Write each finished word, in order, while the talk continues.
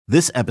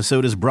This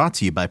episode is brought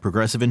to you by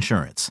Progressive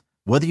Insurance.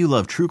 Whether you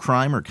love true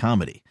crime or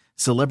comedy,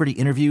 celebrity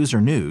interviews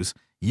or news,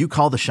 you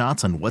call the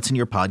shots on what's in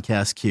your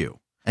podcast queue.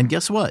 And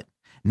guess what?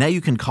 Now you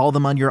can call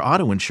them on your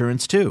auto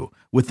insurance too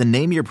with the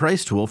Name Your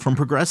Price tool from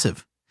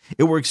Progressive.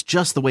 It works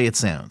just the way it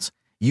sounds.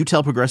 You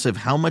tell Progressive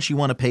how much you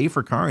want to pay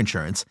for car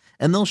insurance,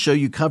 and they'll show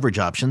you coverage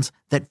options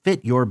that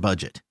fit your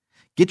budget.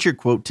 Get your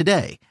quote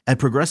today at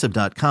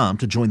Progressive.com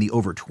to join the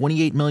over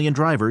 28 million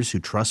drivers who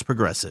trust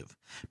Progressive.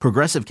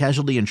 Progressive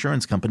Casualty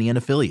Insurance Company and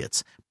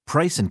Affiliates.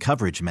 Price and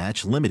coverage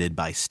match limited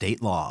by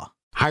state law.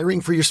 Hiring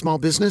for your small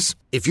business?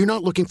 If you're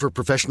not looking for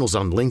professionals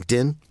on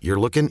LinkedIn, you're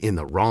looking in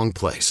the wrong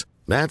place.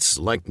 That's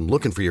like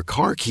looking for your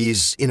car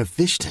keys in a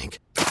fish tank.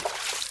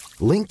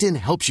 LinkedIn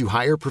helps you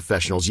hire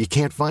professionals you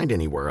can't find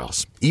anywhere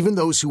else, even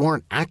those who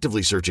aren't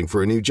actively searching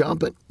for a new job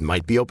but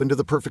might be open to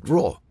the perfect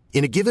role.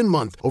 In a given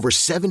month, over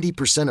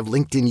 70% of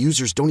LinkedIn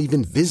users don't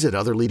even visit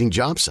other leading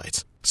job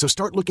sites. So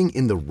start looking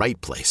in the right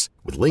place.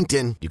 With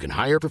LinkedIn, you can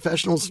hire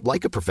professionals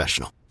like a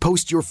professional.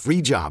 Post your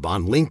free job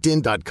on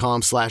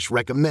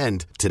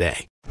linkedin.com/recommend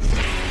today.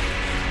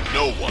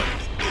 No one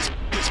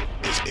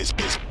is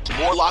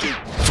more locked in.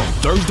 From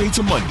Thursday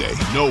to Monday,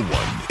 no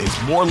one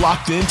is more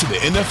locked into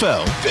the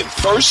NFL than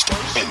First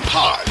and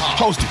Pod.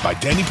 Hosted by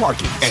Danny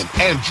Parkins and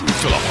Andrew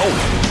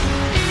Filippone.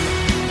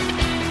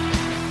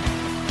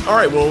 All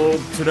right, well,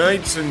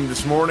 tonight's and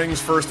this morning's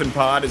First and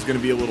Pod is going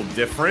to be a little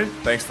different.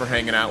 Thanks for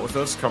hanging out with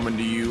us. Coming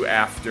to you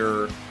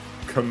after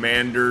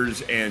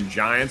Commanders and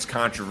Giants,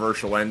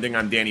 controversial ending.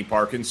 I'm Danny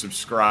Parkins.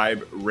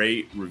 Subscribe,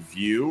 rate,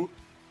 review.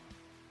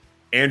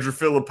 Andrew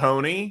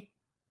Filippone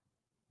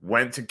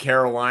went to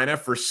Carolina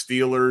for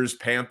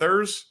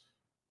Steelers-Panthers,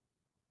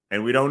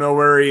 and we don't know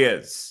where he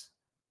is.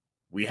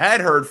 We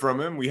had heard from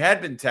him. We had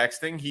been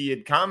texting. He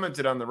had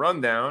commented on the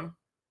rundown.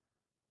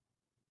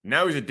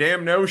 Now he's a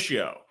damn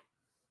no-show.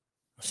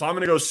 So I'm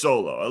going to go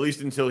solo, at least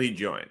until he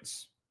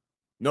joins.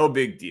 No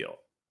big deal.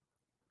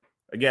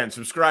 Again,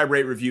 subscribe,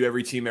 rate, review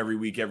every team, every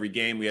week, every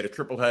game. We had a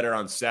triple header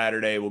on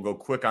Saturday. We'll go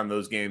quick on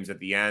those games at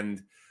the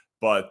end.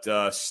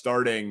 But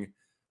starting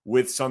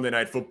with Sunday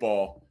Night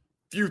Football,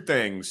 few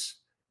things.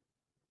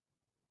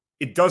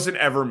 It doesn't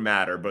ever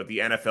matter, but the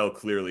NFL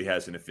clearly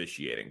has an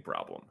officiating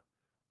problem.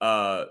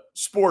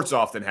 Sports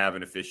often have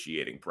an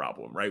officiating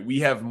problem, right? We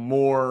have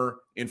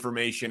more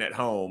information at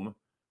home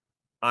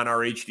on our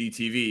HD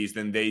TVs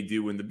than they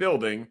do in the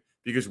building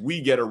because we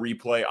get a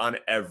replay on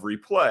every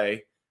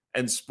play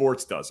and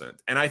sports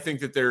doesn't. And I think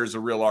that there's a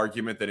real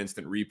argument that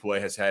instant replay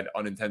has had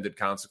unintended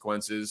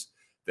consequences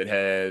that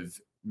have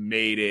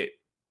made it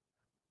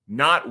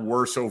not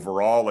worse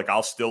overall. Like,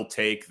 I'll still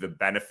take the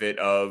benefit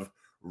of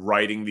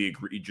righting the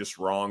egregious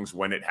wrongs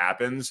when it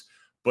happens,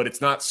 but it's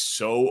not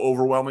so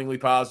overwhelmingly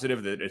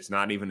positive that it's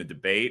not even a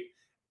debate.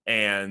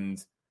 And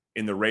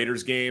in the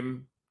Raiders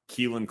game,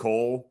 Keelan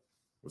Cole,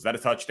 was that a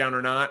touchdown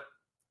or not?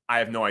 I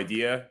have no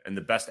idea. And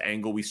the best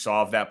angle we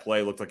saw of that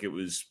play looked like it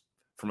was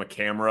from a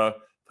camera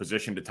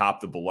positioned atop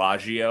the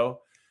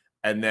Bellagio.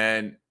 And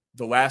then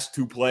the last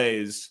two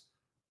plays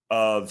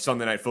of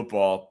Sunday Night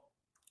Football,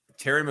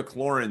 Terry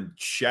McLaurin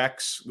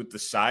checks with the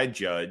side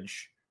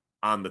judge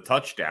on the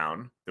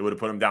touchdown. They would have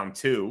put him down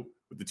 2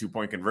 with the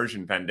 2-point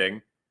conversion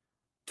pending.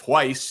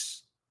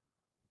 Twice,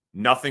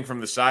 nothing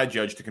from the side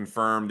judge to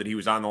confirm that he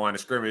was on the line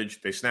of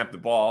scrimmage. They snap the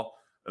ball,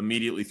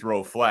 immediately throw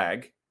a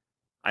flag.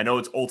 I know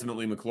it's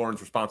ultimately McLaurin's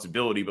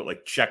responsibility, but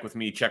like, check with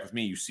me.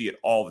 You see it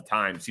all the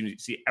time. You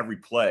see every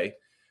play.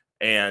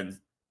 And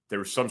there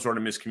was some sort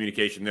of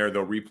miscommunication there,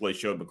 though replay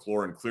showed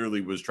McLaurin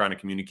clearly was trying to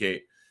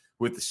communicate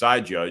with the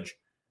side judge.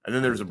 And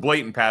then there's a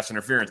blatant pass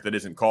interference that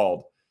isn't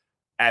called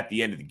at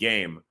the end of the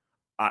game.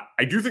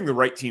 I do think the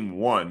right team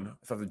won.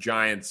 I thought the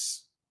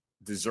Giants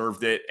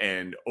deserved it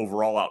and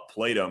overall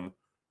outplayed them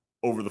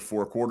over the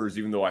 4 quarters,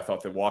 even though I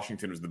thought that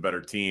Washington was the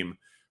better team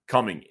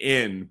coming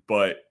in.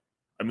 But,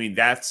 I mean,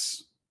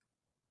 that's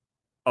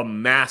a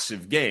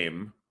massive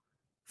game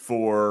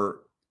for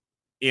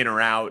in or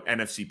out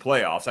NFC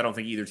playoffs. I don't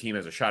think either team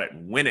has a shot at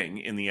winning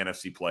in the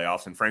NFC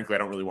playoffs. And frankly, I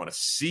don't really want to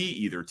see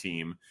either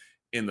team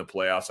in the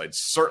playoffs. I'd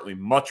certainly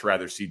much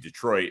rather see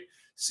Detroit,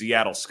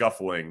 Seattle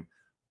scuffling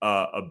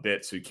a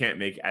bit. So you can't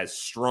make as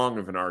strong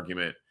of an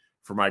argument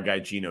for my guy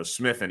Geno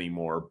Smith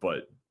anymore.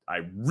 But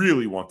I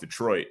really want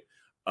Detroit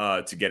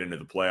to get into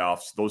the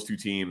playoffs. Those two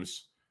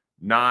teams,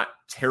 not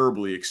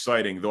terribly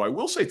exciting, though I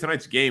will say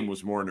tonight's game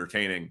was more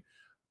entertaining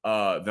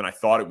than I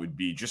thought it would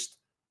be.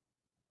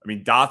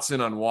 Dotson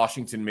on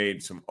Washington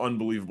made some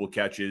unbelievable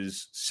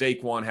catches.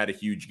 Saquon had a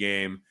huge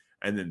game.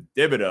 And then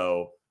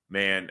Thibodeau,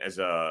 man, as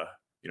a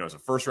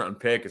first round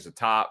pick, as a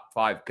top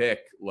 5 pick,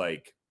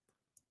 like,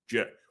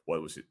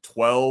 what was it?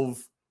 12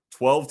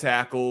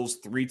 tackles,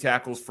 3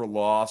 tackles for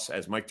loss.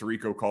 As Mike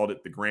Tirico called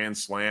it, the grand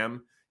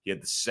slam. He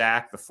had the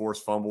sack, the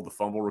forced fumble, the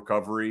fumble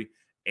recovery,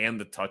 and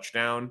the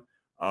touchdown,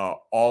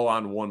 all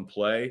on one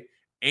play.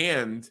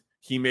 And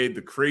he made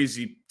the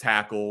crazy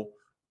tackle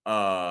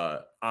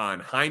on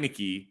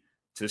Heineke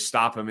to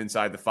stop him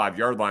inside the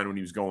 5-yard line when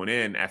he was going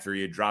in after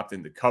he had dropped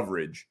into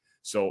coverage.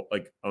 So,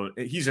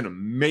 he's an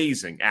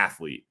amazing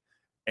athlete.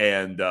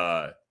 And,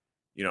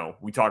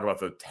 we talk about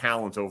the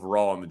talent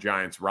overall on the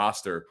Giants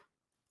roster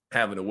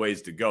having a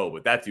ways to go,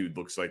 but that dude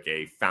looks like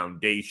a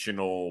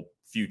foundational,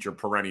 future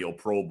perennial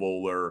Pro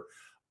Bowler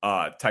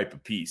type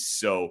of piece.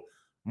 So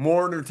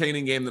more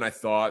entertaining game than I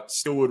thought.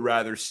 Still would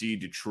rather see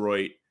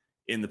Detroit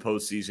in the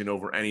postseason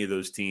over any of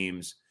those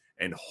teams.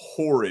 And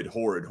horrid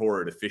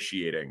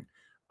officiating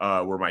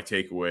were my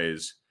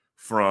takeaways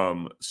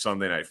from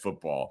Sunday Night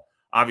Football.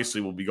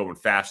 Obviously, we'll be going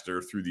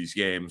faster through these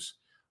games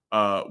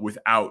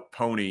without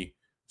Pony.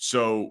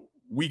 So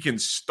we can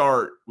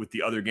start with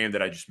the other game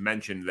that I just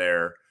mentioned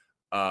there,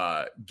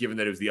 given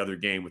that it was the other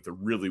game with the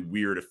really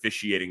weird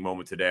officiating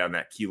moment today on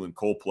that Keelan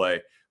Cole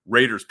play.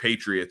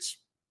 Raiders-Patriots.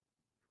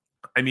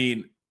 I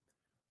mean,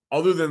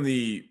 other than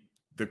the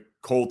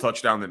Cole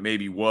touchdown that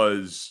maybe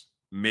was,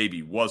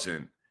 maybe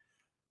wasn't,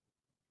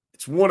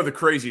 it's one of the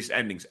craziest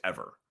endings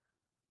ever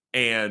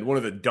and one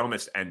of the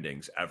dumbest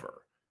endings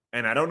ever.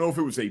 And I don't know if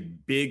it was a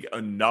big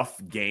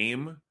enough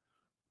game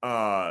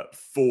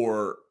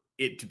for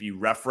it to be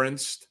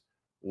referenced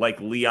like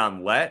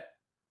Leon Lett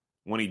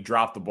when he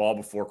dropped the ball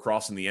before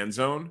crossing the end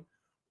zone.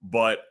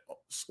 But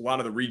a lot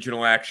of the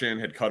regional action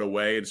had cut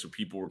away, and so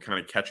people were kind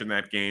of catching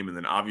that game. And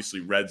then obviously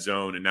red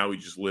zone, and now we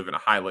just live in a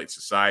highlight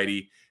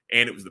society.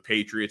 And it was the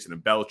Patriots and a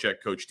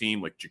Belichick coach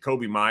team. Like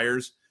Jacoby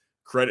Myers,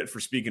 credit for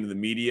speaking to the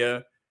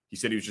media. He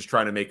said he was just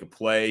trying to make a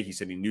play. He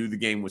said he knew the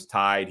game was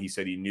tied. He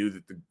said he knew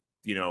that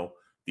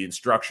the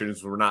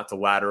instructions were not to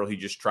lateral. He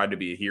just tried to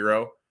be a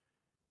hero.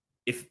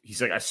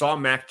 He's like, I saw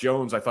Mac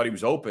Jones. I thought he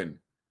was open.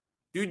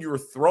 Dude, you were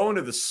throwing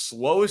to the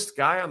slowest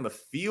guy on the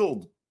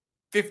field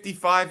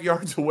 55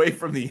 yards away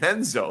from the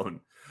end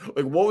zone.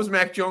 Like, what was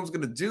Mac Jones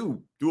going to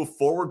do? Do a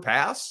forward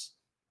pass?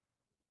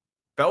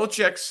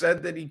 Belichick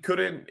said that he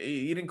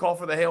didn't call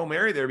for the Hail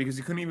Mary there because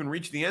he couldn't even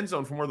reach the end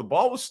zone from where the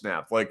ball was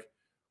snapped. Like,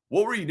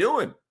 what were you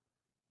doing?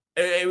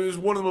 It was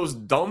one of the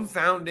most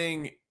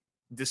dumbfounding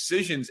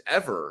decisions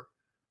ever,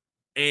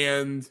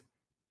 and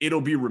it'll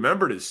be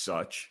remembered as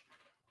such.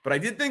 But I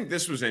did think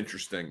this was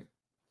interesting.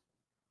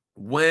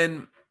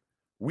 When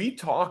we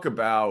talk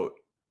about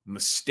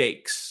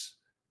mistakes,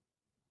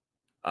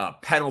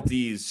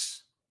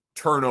 penalties,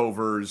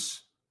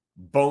 turnovers,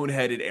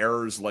 boneheaded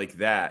errors like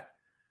that,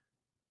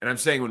 and I'm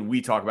saying when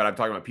we talk about it, I'm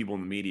talking about people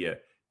in the media,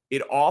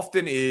 it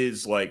often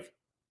is like,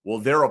 well,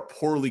 they're a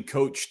poorly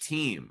coached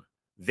team.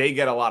 They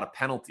get a lot of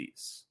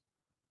penalties.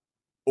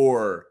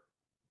 Or,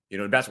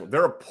 in basketball,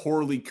 they're a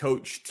poorly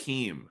coached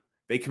team.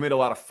 They commit a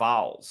lot of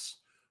fouls.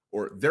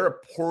 Or they're a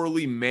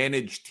poorly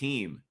managed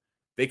team.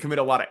 They commit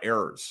a lot of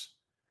errors.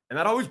 And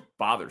that always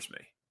bothers me.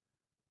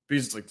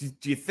 Because it's like,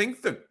 do you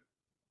think the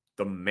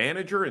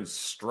manager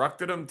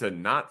instructed them to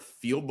not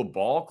field the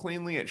ball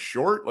cleanly at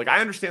short? Like, I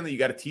understand that you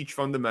got to teach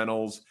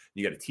fundamentals.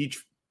 You got to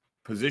teach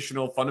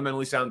positional,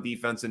 fundamentally sound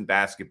defense in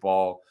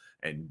basketball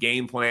and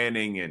game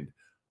planning and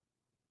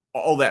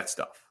all that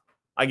stuff.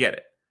 I get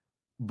it.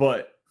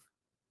 But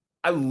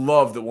I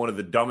love that one of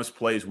the dumbest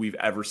plays we've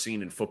ever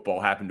seen in football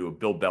happened to a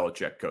Bill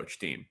Belichick coach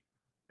team.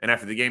 And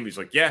after the game, he's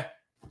like, yeah,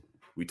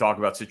 we talk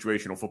about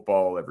situational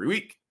football every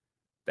week.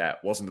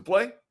 That wasn't the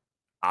play.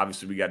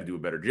 Obviously, we got to do a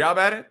better job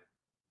at it.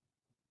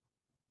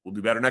 We'll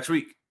do better next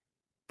week.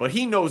 But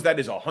he knows that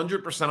is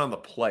 100% on the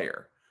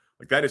player.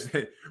 Like, that is,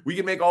 we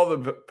can make all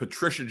the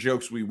Patricia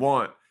jokes we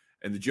want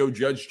and the Joe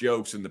Judge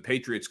jokes and the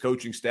Patriots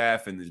coaching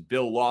staff and this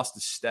Bill lost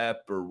a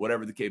step or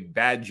whatever the case,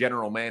 bad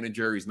general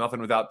manager. He's nothing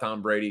without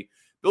Tom Brady.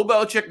 Bill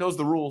Belichick knows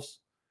the rules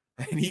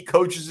and he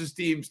coaches his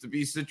teams to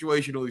be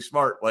situationally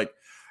smart.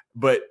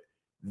 But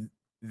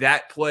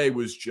that play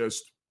was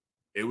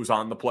it was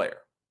on the player.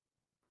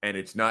 And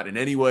it's not in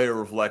any way a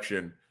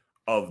reflection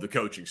of the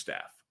coaching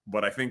staff.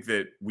 But I think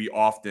that we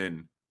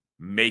often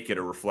make it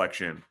a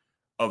reflection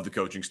of the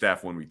coaching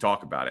staff when we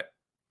talk about it.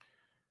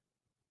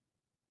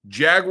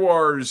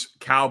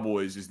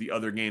 Jaguars-Cowboys is the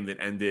other game that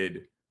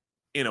ended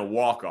in a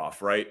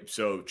walk-off, right?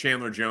 So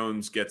Chandler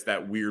Jones gets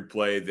that weird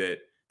play that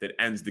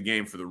ends the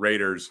game for the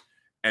Raiders.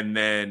 And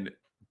then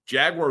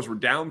Jaguars were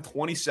down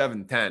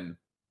 27-10,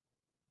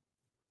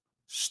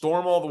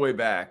 storm all the way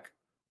back,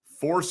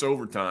 force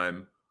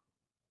overtime,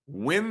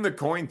 win the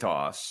coin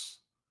toss,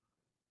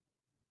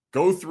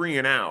 go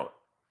 3-and-out,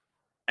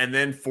 and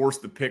then force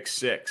the pick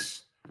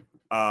six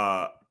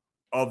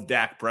of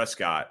Dak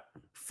Prescott,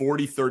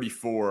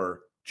 40-34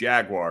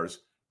 Jaguars.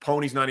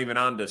 Pony's not even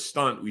on to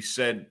stunt. We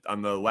said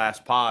on the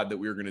last pod that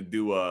we were going to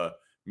do a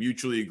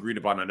mutually agreed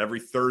upon on every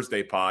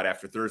Thursday pod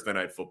after Thursday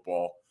Night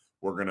Football.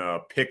 We're going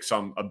to pick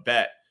a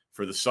bet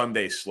for the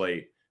Sunday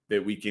slate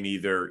that we can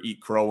either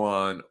eat crow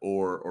on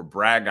or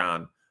brag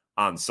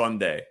on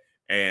Sunday.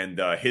 And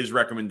his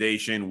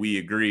recommendation, we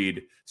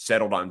agreed,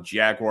 settled on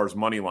Jaguars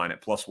money line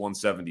at plus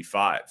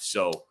 175.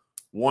 So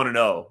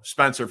 1-0.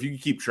 Spencer, if you can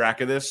keep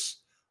track of this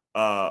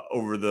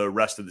over the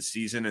rest of the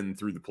season and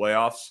through the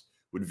playoffs,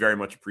 would very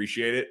much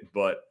appreciate it.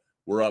 But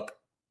we're up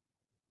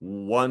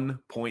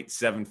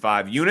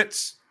 1.75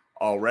 units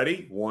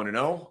already,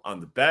 1-0 on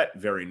the bet.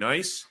 Very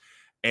nice.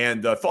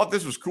 And thought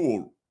this was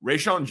cool.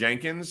 Rayshawn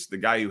Jenkins, the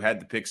guy who had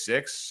the pick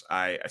six,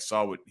 I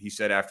saw what he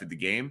said after the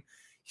game.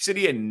 He said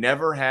he had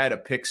never had a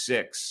pick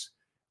six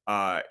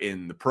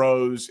in the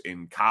pros,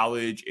 in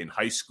college, in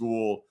high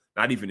school,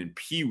 not even in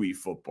Pee Wee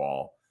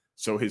football.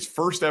 So his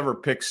first ever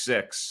pick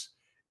six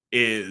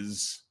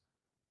is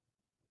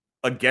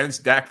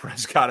against Dak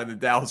Prescott and the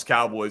Dallas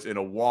Cowboys in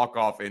a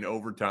walk-off in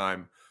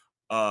overtime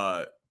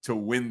to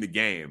win the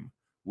game,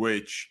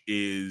 which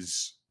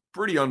is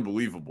pretty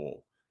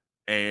unbelievable.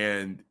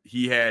 And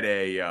he had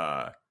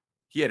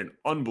an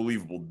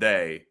unbelievable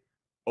day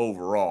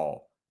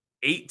overall.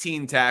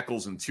 18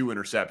 tackles and 2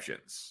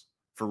 interceptions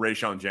for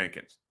Rayshawn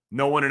Jenkins.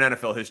 No one in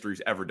NFL history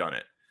has ever done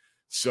it.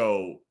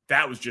 So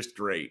that was just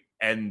great.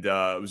 And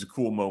it was a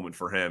cool moment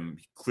for him.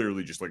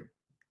 Clearly just like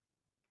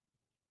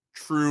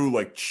true,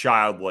 like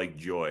childlike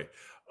joy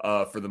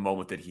for the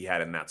moment that he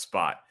had in that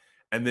spot.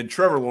 And then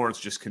Trevor Lawrence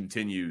just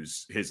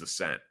continues his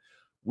ascent.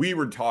 We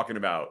were talking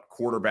about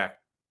quarterback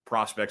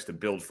prospects to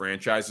build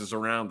franchises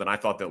around, and I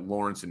thought that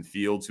Lawrence and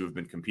Fields, who have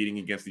been competing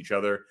against each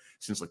other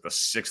since like the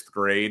 6th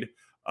grade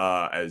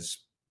as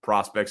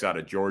prospects out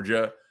of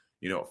Georgia,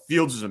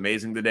 Fields is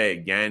amazing today,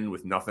 again,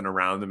 with nothing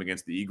around him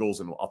against the Eagles,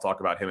 and I'll talk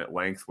about him at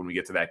length when we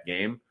get to that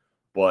game.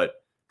 But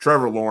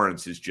Trevor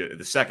Lawrence is just,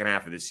 the second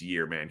half of this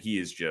year, man,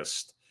 he's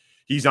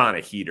on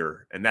a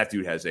heater, and that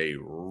dude has a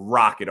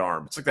rocket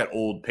arm. It's like that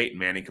old Peyton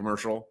Manning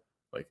commercial,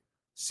 like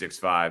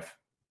 6'5",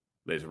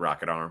 lays a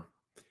rocket arm.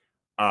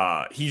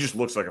 He just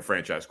looks like a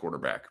franchise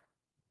quarterback.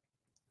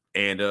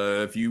 And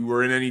if you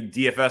were in any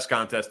DFS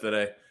contest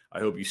today, I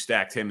hope you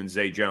stacked him and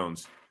Zay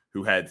Jones,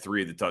 who had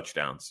 3 of the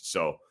touchdowns.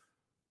 So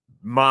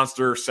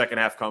monster second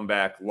half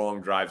comeback,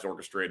 long drives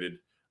orchestrated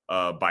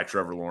by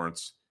Trevor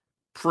Lawrence.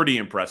 Pretty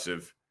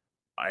impressive.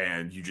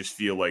 And you just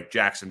feel like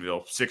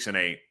Jacksonville,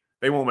 6-8.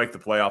 They won't make the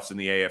playoffs in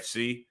the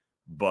AFC,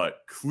 but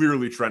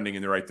clearly trending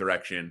in the right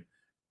direction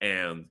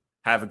and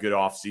have a good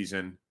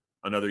offseason,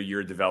 another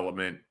year of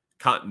development,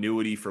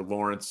 continuity for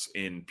Lawrence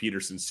in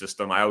Peterson's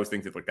system. I always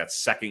think that like that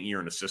second year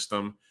in a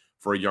system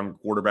for a young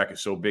quarterback is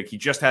so big. He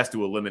just has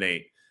to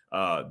eliminate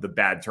the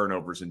bad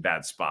turnovers and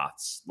bad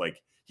spots. Like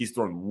he's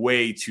thrown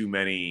way too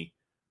many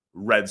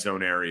red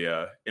zone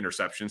area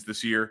interceptions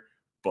this year,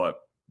 but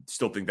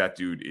still think that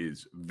dude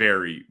is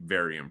very,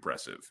 very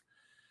impressive.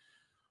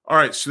 All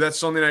right, so that's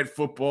Sunday Night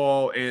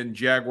Football and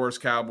Jaguars,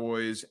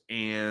 Cowboys,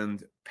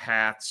 and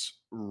Pats,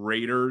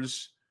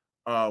 Raiders.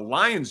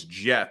 Lions,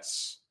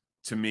 Jets,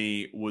 to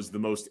me, was the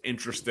most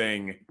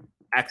interesting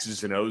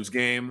X's and O's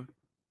game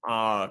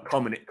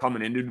coming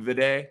into the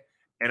day.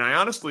 And I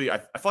honestly, I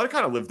thought it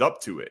kind of lived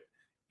up to it.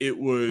 It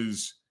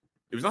was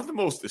not the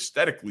most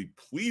aesthetically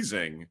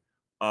pleasing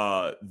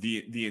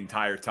the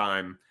entire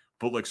time.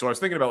 But like, so I was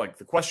thinking about like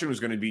the question was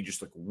going to be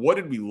just like, what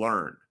did we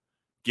learn?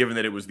 Given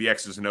that it was the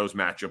X's and O's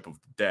matchup of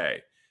the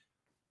day,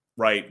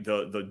 right?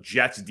 The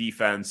Jets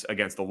defense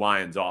against the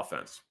Lions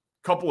offense.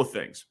 Couple of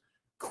things.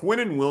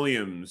 Quinnen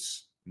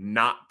Williams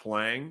not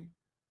playing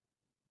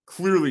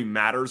clearly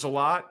matters a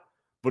lot,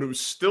 but it was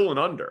still an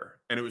under,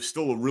 and it was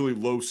still a really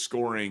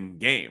low-scoring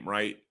game,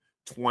 right?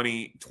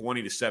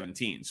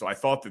 20-17. So I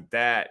thought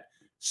that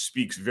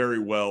speaks very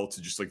well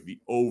to just like the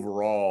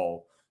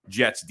overall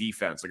Jets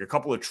defense. Like a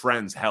couple of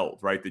trends held,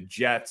 right? The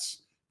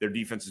Jets, their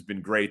defense has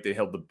been great. They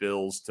held the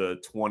Bills to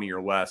 20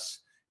 or less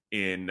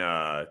in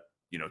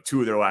 2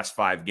 of their last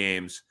 5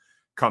 games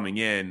coming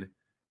in.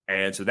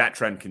 And so that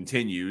trend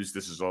continues.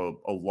 This is a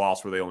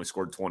loss where they only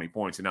scored 20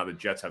 points. And now the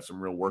Jets have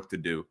some real work to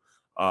do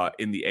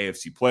in the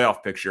AFC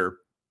playoff picture.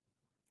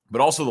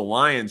 But also the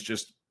Lions,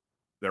 just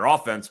their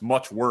offense,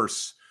 much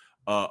worse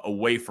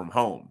away from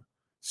home.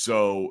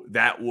 So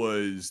that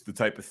was the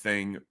type of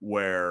thing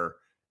where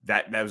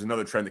that was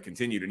another trend that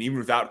continued. And even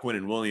without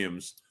Quinnen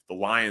Williams, the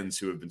Lions,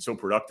 who have been so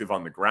productive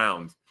on the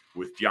ground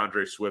with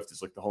DeAndre Swift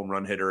as like the home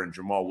run hitter and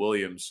Jamal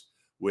Williams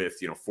with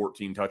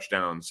 14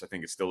 touchdowns, I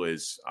think it still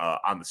is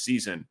on the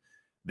season,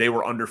 they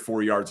were under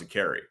 4 yards a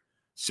carry.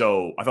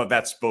 So I thought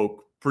that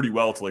spoke pretty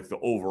well to like the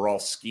overall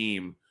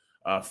scheme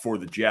for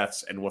the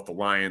Jets and what the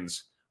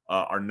Lions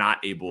are not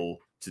able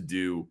to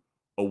do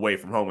away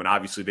from home. And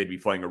obviously they'd be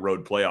playing a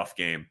road playoff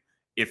game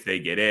if they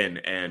get in,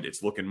 and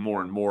it's looking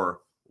more and more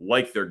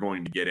like they're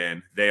going to get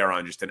in. They are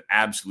on just an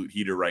absolute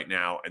heater right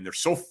now, and they're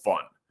so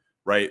fun,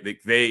 right?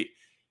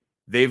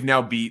 They've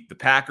now beat the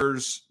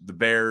Packers, the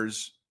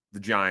Bears, the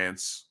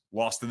Giants,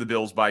 lost to the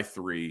Bills by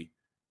 3,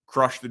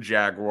 crushed the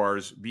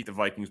Jaguars, beat the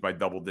Vikings by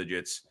double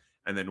digits,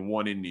 and then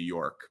won in New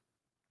York.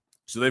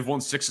 So they've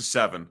won 6 of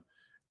 7,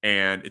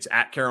 and it's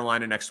at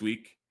Carolina next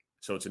week.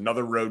 So it's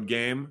another road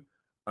game,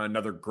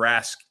 another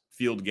grass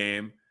field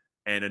game,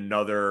 and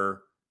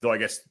another, though I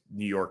guess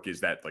New York is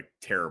that like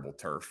terrible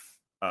turf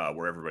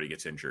where everybody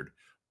gets injured,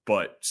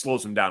 but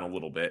slows them down a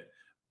little bit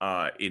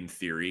in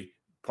theory.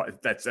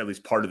 That's at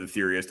least part of the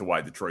theory as to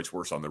why Detroit's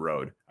worse on the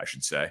road, I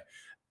should say.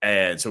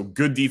 And so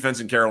good defense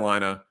in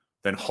Carolina,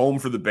 then home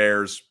for the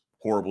Bears,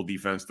 horrible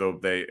defense, though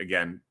they,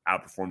 again,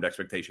 outperformed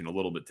expectation a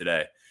little bit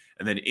today.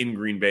 And then in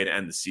Green Bay to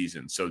end the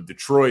season. So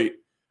Detroit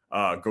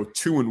go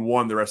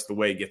 2-1 the rest of the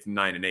way, get to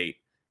 9-8,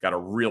 got a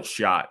real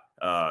shot.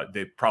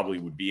 They probably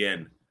would be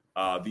in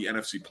the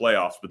NFC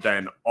playoffs, but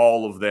then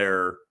all of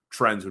their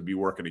trends would be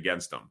working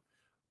against them.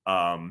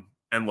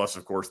 unless,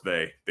 of course,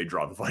 they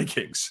draw the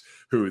Vikings,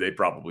 who they'd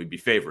probably be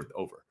favored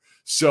over.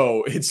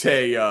 So it's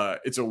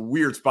a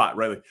weird spot,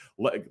 right?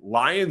 Like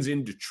Lions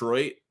in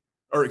Detroit,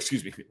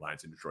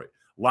 Lions in Detroit.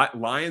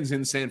 Lions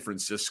in San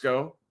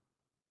Francisco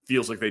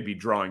feels like they'd be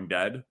drawing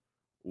dead.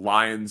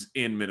 Lions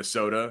in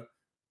Minnesota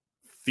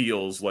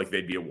feels like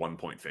they'd be a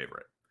 1-point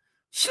favorite.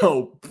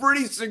 So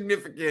pretty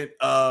significant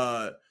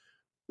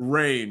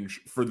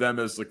range for them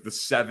as like the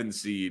 7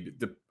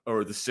 seed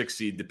or the 6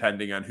 seed,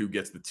 depending on who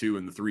gets the 2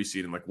 and the 3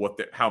 seed, and like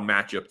how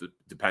matchup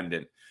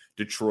dependent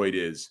Detroit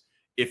is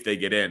if they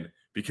get in.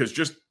 Because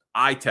just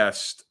eye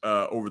test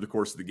over the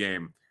course of the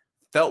game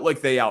felt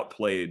like they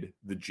outplayed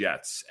the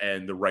Jets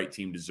and the right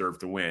team deserved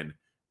to win.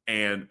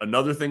 And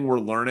another thing we're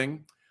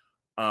learning,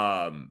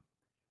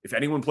 if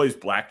anyone plays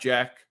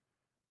blackjack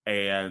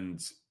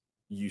and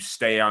you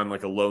stay on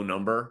like a low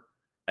number,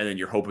 and then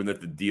you're hoping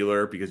that the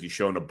dealer, because he's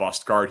showing a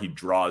bust card, he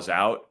draws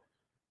out.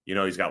 You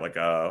know, he's got like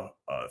a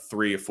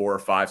 3, a 4, or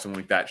 5, something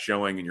like that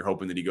showing, and you're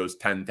hoping that he goes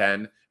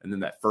 10-10, and then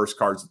that first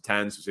card's a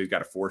 10, so he's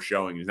got a 4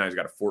 showing, and now he's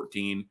got a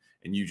 14,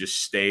 and you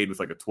just stayed with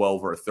like a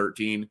 12 or a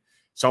 13.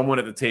 Someone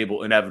at the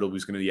table inevitably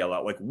is going to yell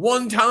out like,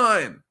 one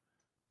time.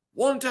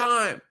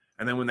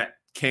 And then when that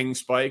king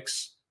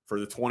spikes for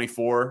the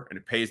 24 and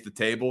it pays the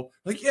table,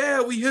 like,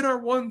 yeah, we hit our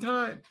one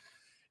time.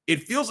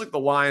 It feels like the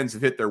Lions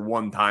have hit their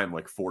one time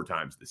like 4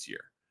 times this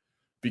year,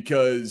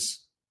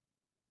 because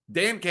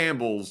Dan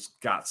Campbell's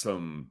got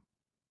some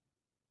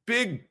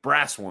big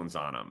brass ones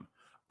on him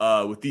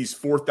with these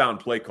 4th down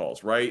play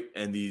calls, right?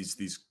 And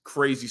these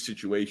crazy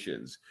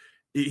situations.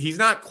 He's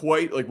not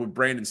quite like what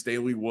Brandon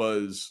Staley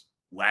was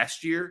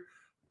last year,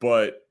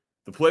 but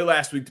the play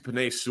last week to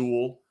Penei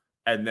Sewell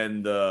and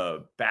then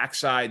the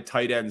backside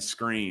tight end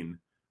screen,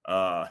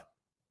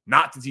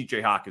 not to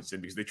TJ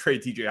Hawkinson, because they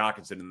trade TJ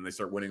Hawkinson and then they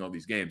start winning all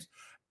these games.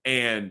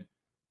 And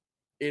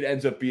it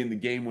ends up being the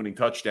game-winning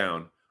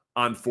touchdown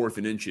on 4th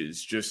and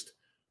inches. Just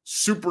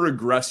super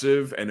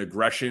aggressive and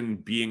aggression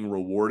being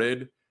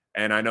rewarded.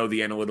 And I know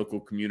the analytical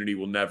community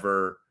will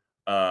never,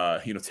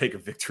 take a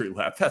victory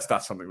lap. That's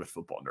not something that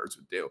football nerds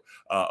would do,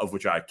 of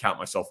which I count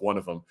myself one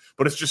of them.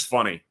 But it's just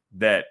funny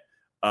that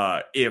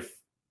if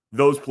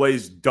those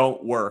plays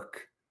don't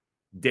work,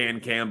 Dan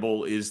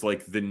Campbell is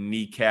like the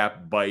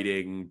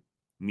kneecap-biting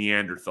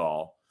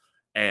Neanderthal.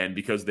 And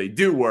because they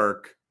do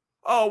work,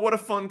 oh, what a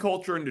fun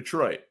culture in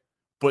Detroit.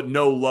 But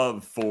no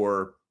love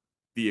for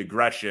the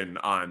aggression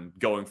on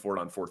going for it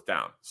on 4th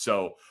down.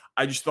 So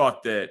I just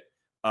thought that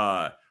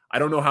I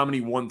don't know how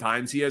many 1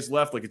 times he has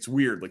left. Like, it's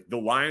weird. Like, the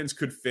Lions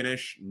could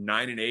finish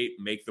 9-8,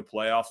 make the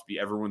playoffs, be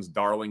everyone's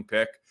darling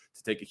pick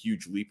to take a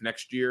huge leap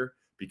next year,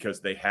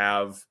 because they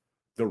have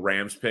the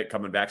Rams pick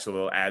coming back. So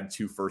they'll add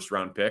 2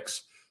 first-round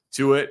picks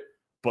to it.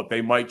 But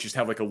they might just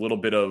have like a little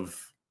bit of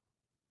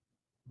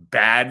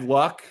bad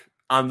luck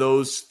on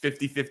those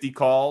 50-50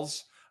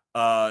 calls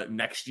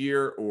next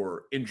year,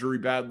 or injury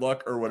bad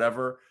luck or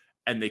whatever,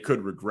 and they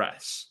could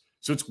regress.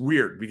 So it's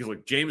weird because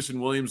like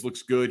Jameson Williams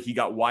looks good. He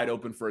got wide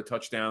open for a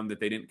touchdown that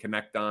they didn't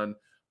connect on.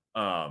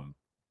 I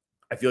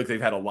feel like they've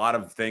had a lot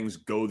of things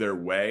go their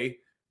way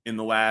in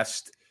the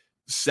last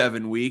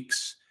 7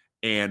 weeks,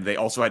 and they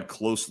also had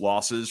close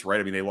losses, right?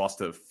 I mean, they lost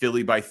to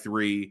Philly by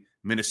 3,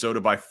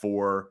 Minnesota by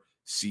 4,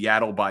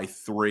 Seattle by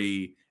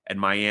 3, and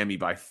Miami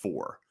by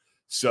 4.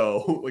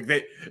 So like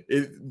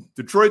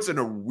Detroit's in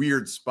a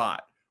weird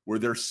spot where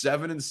they're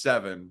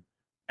 7-7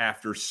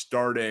 after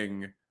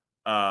starting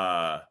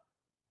 1-6,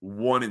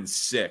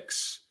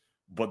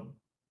 but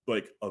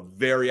like a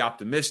very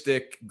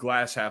optimistic,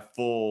 glass half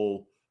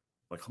full,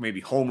 like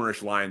maybe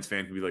homerish Lions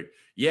fan could be like,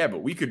 yeah,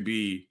 but we could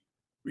be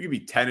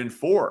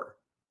 10-4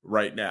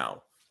 right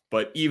now.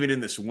 But even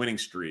in this winning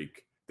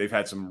streak, they've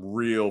had some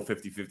real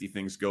 50-50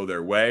 things go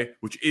their way,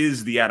 which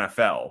is the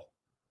NFL.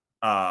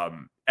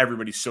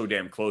 Everybody's so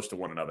damn close to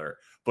one another.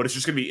 But it's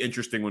just going to be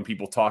interesting when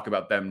people talk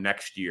about them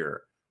next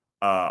year.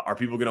 Are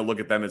people going to look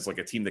at them as like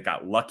a team that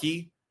got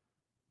lucky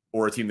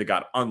or a team that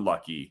got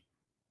unlucky?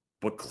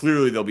 But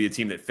clearly they'll be a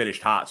team that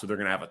finished hot, so they're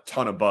going to have a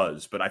ton of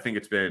buzz. But I think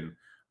it's been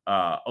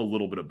a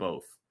little bit of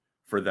both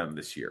for them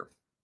this year.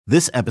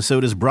 This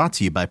episode is brought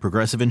to you by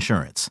Progressive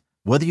Insurance.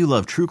 Whether you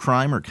love true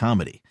crime or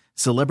comedy,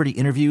 celebrity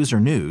interviews or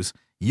news,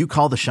 you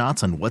call the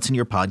shots on what's in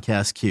your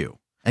podcast queue.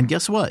 And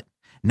guess what?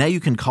 Now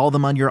you can call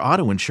them on your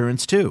auto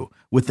insurance too,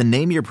 with the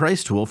Name Your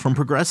Price tool from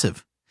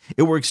Progressive.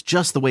 It works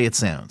just the way it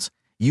sounds.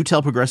 You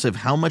tell Progressive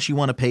how much you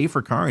want to pay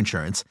for car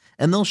insurance,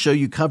 and they'll show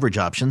you coverage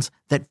options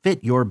that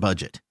fit your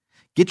budget.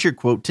 Get your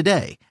quote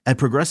today at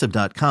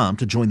Progressive.com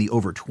to join the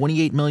over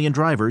 28 million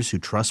drivers who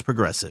trust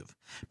Progressive.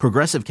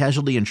 Progressive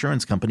Casualty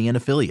Insurance Company and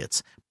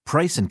Affiliates.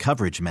 Price and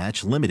coverage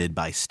match limited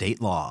by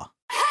state law.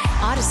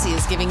 Odyssey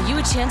is giving you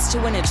a chance to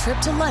win a trip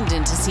to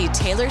London to see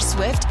Taylor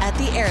Swift at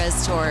the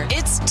Eras Tour.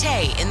 It's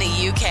Tay in the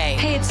UK.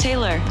 Hey, it's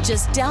Taylor.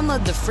 Just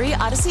download the free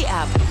Odyssey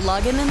app,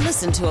 log in and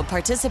listen to a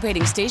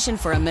participating station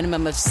for a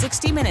minimum of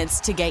 60 minutes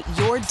to get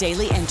your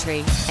daily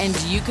entry. And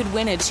you could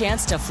win a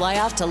chance to fly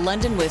off to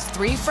London with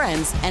 3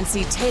 friends and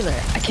see Taylor.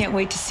 I can't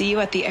wait to see you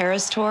at the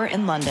Eras Tour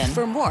in London.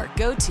 For more,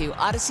 go to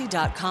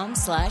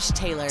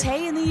odyssey.com/Taylor.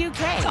 Tay in the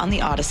UK. It's on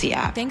the Odyssey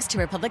app. Thanks to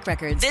Republic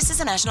Records. This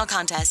is a national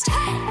contest.